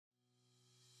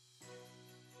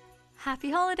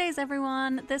Happy holidays,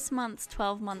 everyone! This month's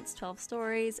 12 Months, 12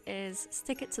 Stories is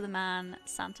Stick It to the Man,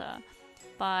 Santa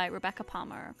by Rebecca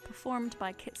Palmer, performed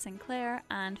by Kit Sinclair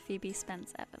and Phoebe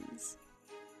Spence-Evans.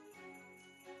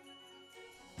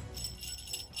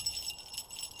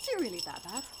 Is it really that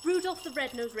bad? Rudolph the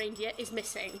red-nosed reindeer is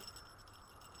missing.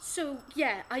 So,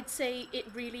 yeah, I'd say it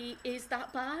really is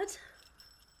that bad.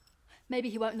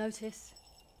 Maybe he won't notice.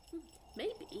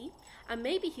 Maybe. And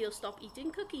maybe he'll stop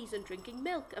eating cookies and drinking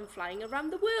milk and flying around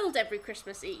the world every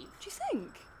Christmas Eve. Do you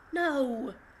think?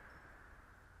 No.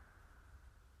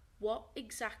 What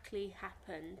exactly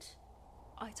happened?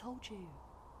 I told you.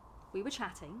 We were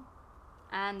chatting,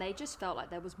 and they just felt like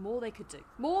there was more they could do.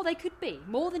 More they could be.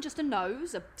 More than just a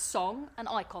nose, a song, an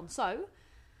icon. So,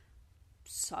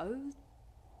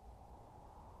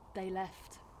 they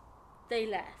left. They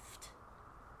left.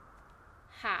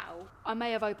 How? I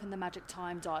may have opened the magic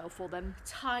time dial for them.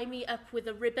 Tie me up with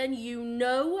a ribbon, you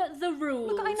know the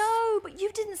rules. Look, I know, but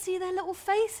you didn't see their little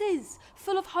faces.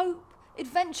 Full of hope,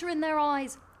 adventure in their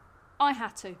eyes. I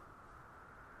had to.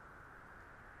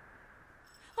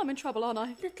 I'm in trouble, aren't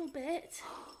I? Little bit.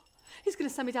 He's going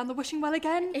to send me down the wishing well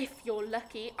again. If you're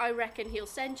lucky, I reckon he'll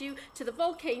send you to the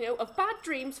volcano of bad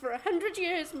dreams for 100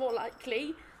 years, more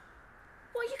likely.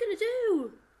 What are you going to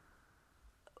do?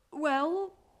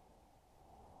 Well,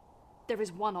 there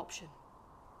is one option.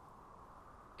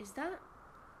 Is that?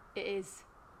 It is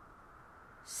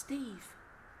Steve.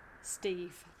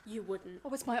 Steve. You wouldn't.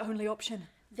 Oh, it's my only option.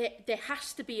 There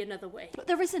has to be another way. But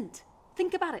there isn't.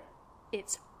 Think about it.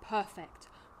 It's perfect.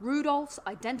 Rudolph's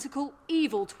identical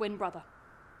evil twin brother.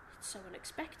 It's so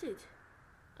unexpected.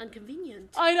 And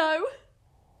convenient. I know.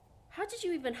 How did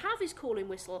you even have his calling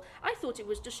whistle? I thought it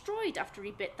was destroyed after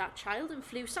he bit that child and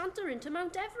flew Santa into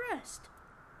Mount Everest.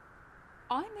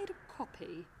 I made a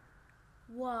copy.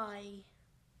 Why?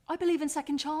 I believe in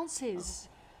second chances.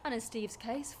 And in Steve's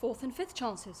case, fourth and fifth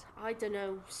chances. I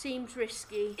dunno. Seems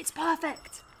risky. It's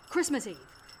perfect. Christmas Eve.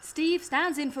 Steve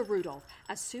stands in for Rudolph.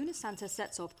 As soon as Santa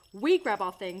sets off, we grab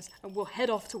our things and we'll head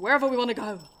off to wherever we want to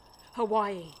go.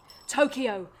 Hawaii,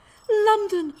 Tokyo,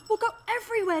 London. We'll go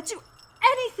everywhere, do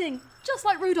anything, just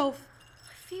like Rudolph.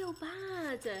 I feel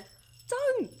bad.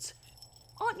 Don't.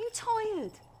 Aren't you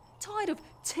tired? Tired of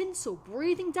tinsel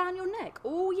breathing down your neck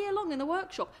all year long in the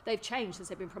workshop? They've changed since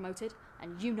they've been promoted,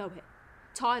 and you know it.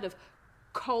 Tired of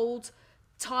cold,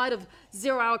 tired of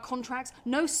 0-hour contracts,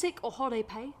 no sick or holiday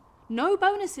pay, no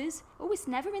bonuses. Oh, it's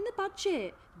never in the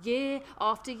budget. Year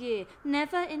after year,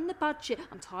 never in the budget.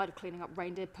 I'm tired of cleaning up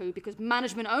reindeer poo because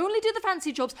management only do the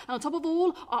fancy jobs, and on top of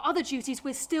all our other duties,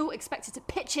 we're still expected to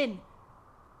pitch in,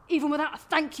 even without a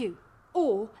thank you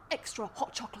or extra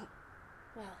hot chocolate.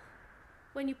 Well,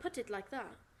 when you put it like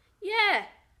that, yeah,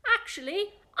 actually,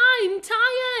 I'm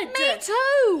tired. Me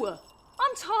too.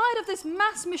 I'm tired of this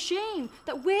mass machine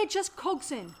that we're just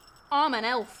cogs in. I'm an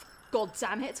elf, god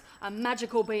damn it, a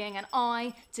magical being, and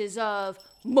I deserve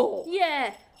more.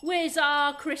 Yeah, where's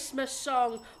our Christmas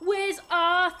song? Where's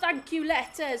our thank you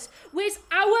letters? Where's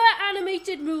our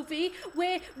animated movie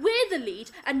where we're the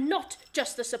lead and not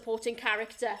just the supporting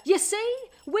character? You see,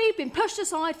 we've been pushed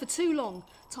aside for too long.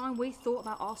 Time we thought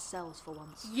about ourselves for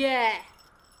once. Yeah.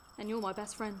 And you're my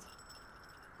best friend.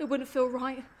 It wouldn't feel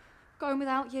right going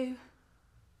without you.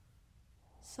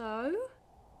 So,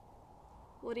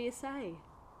 what do you say?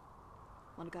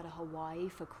 Want to go to Hawaii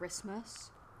for Christmas?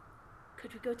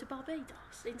 Could we go to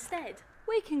Barbados instead?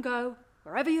 We can go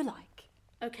wherever you like.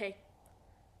 Okay,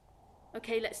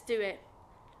 let's do it.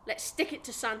 Let's stick it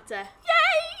to Santa.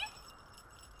 Yay!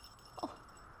 Oh,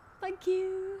 thank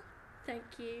you. Thank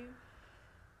you.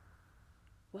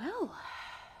 Well,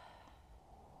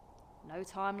 no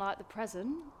time like the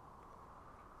present.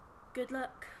 Good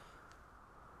luck.